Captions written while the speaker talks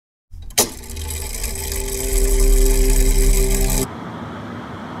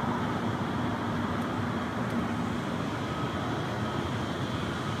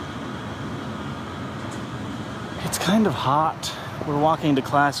kind of hot. We're walking to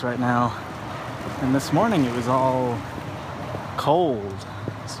class right now, and this morning it was all cold,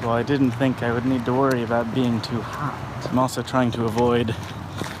 so I didn't think I would need to worry about being too hot. I'm also trying to avoid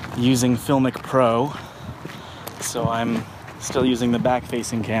using Filmic Pro, so I'm still using the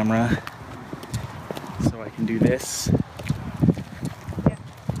back-facing camera so I can do this.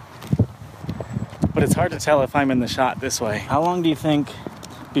 But it's hard to tell if I'm in the shot this way. How long do you think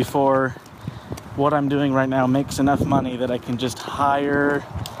before what I'm doing right now makes enough money that I can just hire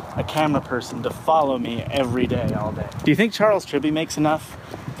a camera person to follow me every day, all day? Do you think Charles Tribby makes enough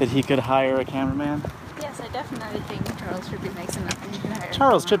that he could hire a cameraman? Yes, I definitely think Charles Tribby makes enough that he could hire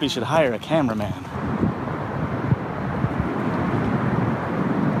Charles Tribby should hire a cameraman.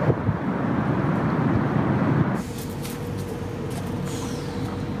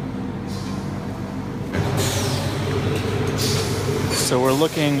 So we're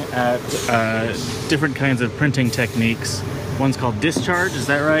looking at different kinds of printing techniques. One's called discharge, is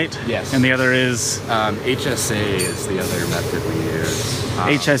that right? Yes. And the other is? HSA is the other method we use.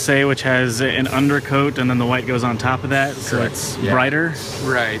 HSA, which has an undercoat and then the white goes on top of that, so correct. it's Yeah. brighter?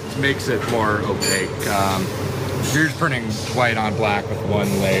 Right, makes it more opaque. You're just printing white on black with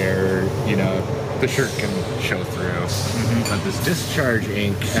one layer, you know, the shirt can show through. But this discharge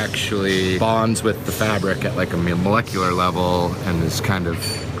ink actually bonds with the fabric at like a molecular level and is kind of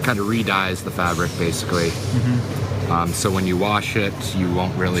re-dyes the fabric basically. So when you wash it, you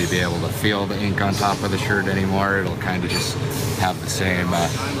won't really be able to feel the ink on top of the shirt anymore. It'll kind of just have the same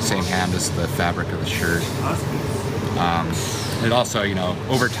hand as the fabric of the shirt. It also, you know,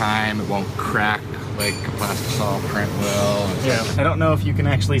 over time, it won't crack like a plastisol print will. Yeah. I don't know if you can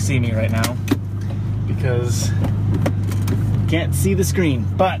actually see me right now because you can't see the screen,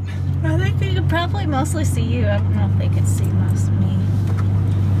 but I think they could probably mostly see you. I don't know if they could see most of me.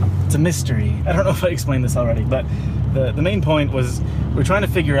 it's a mystery. I don't know if I explained this already, but the main point was we're trying to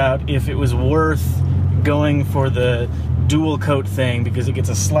figure out if it was worth going for the dual coat thing because it gets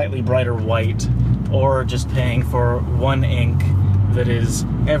a slightly brighter white, or just paying for one ink that is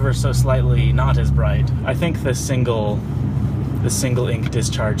ever so slightly not as bright. I think the single ink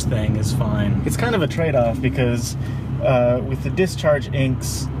discharge thing is fine. It's kind of a trade-off because with the discharge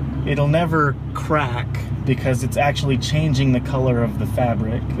inks, it'll never crack because it's actually changing the color of the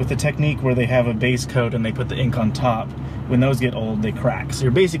fabric. With the technique where they have a base coat and they put the ink on top, when those get old, they crack. So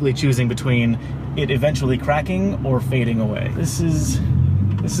you're basically choosing between it eventually cracking or fading away. This is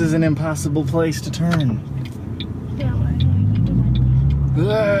an impossible place to turn. Yeah, what are you doing?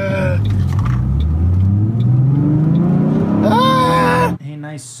 Hey,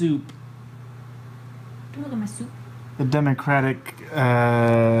 nice soup. Look at my soup. The Democratic,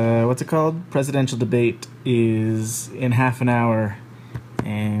 what's it called? Presidential debate is in half an hour,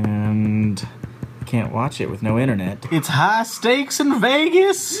 and I can't watch it with no internet. It's high stakes in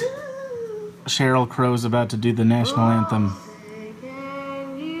Vegas! Sheryl Crow's about to do the national anthem.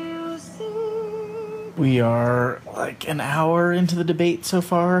 We are like an hour into the debate so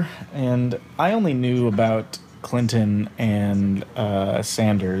far, and I only knew about Clinton and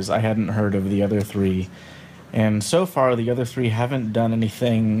Sanders. I hadn't heard of the other three. And so far, the other three haven't done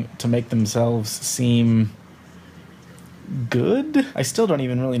anything to make themselves seem good. I still don't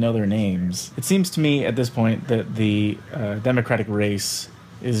even really know their names. It seems to me at this point that the Democratic race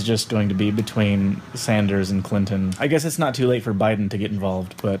is just going to be between Sanders and Clinton. I guess it's not too late for Biden to get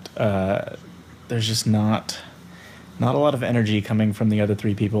involved, but there's just not a lot of energy coming from the other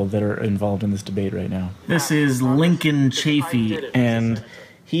three people that are involved in this debate right now. This is Lincoln Chafee, and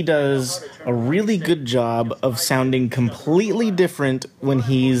he does a really good job of sounding completely different when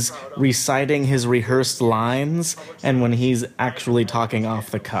he's reciting his rehearsed lines and when he's actually talking off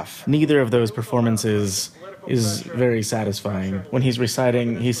the cuff. Neither of those performances is very satisfying. When he's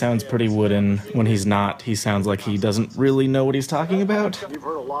reciting, he sounds pretty wooden. When he's not, he sounds like he doesn't really know what he's talking about. You've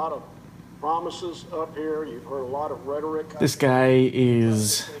heard a lot of promises up here. You've heard a lot of rhetoric. This guy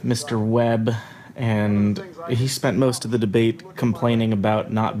is Mr. Webb, and he spent most of the debate complaining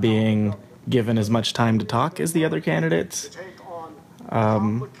about not being given as much time to talk as the other candidates.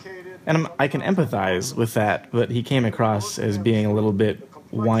 And I can empathize with that, but he came across as being a little bit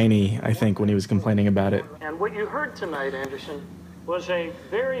whiny, I think, when he was complaining about it. And what you heard tonight, Anderson, was a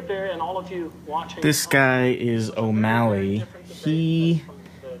very, and all of you watching... This guy is O'Malley. He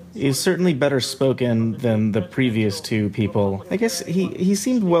is certainly better spoken than the previous two people. I guess he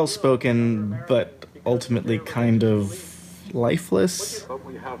seemed well spoken, but ultimately kind of lifeless. But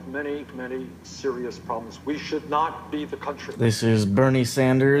we have many, many serious problems. We should not be the country. This is Bernie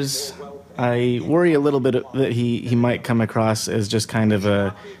Sanders. I worry a little bit that he might come across as just kind of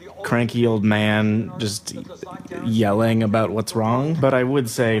a cranky old man just yelling about what's wrong. But I would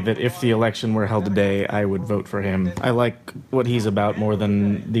say that if the election were held today, I would vote for him. I like what he's about more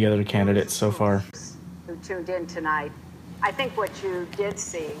than the other candidates so far. Who tuned in tonight. I think what you did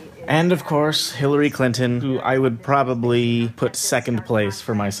see is... And of course, Hillary Clinton, who I would probably put second place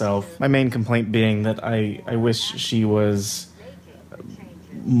for myself. My main complaint being that I wish she was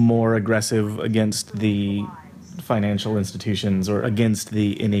more aggressive against the financial institutions or against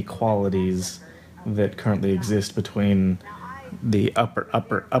the inequalities that currently exist between the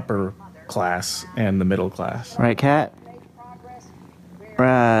upper class and the middle class. Right, Kat?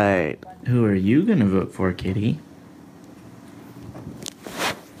 Right. Who are you gonna vote for, Kitty?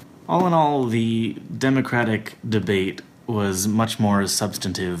 All in all, the Democratic debate was much more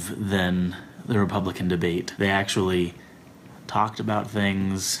substantive than the Republican debate. They actually talked about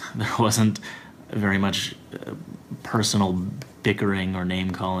things. There wasn't very much personal bickering or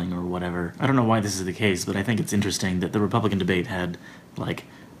name-calling or whatever. I don't know why this is the case, but I think it's interesting that the Republican debate had, like,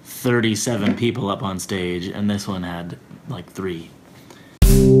 37 people up on stage, and this one had, like, 3.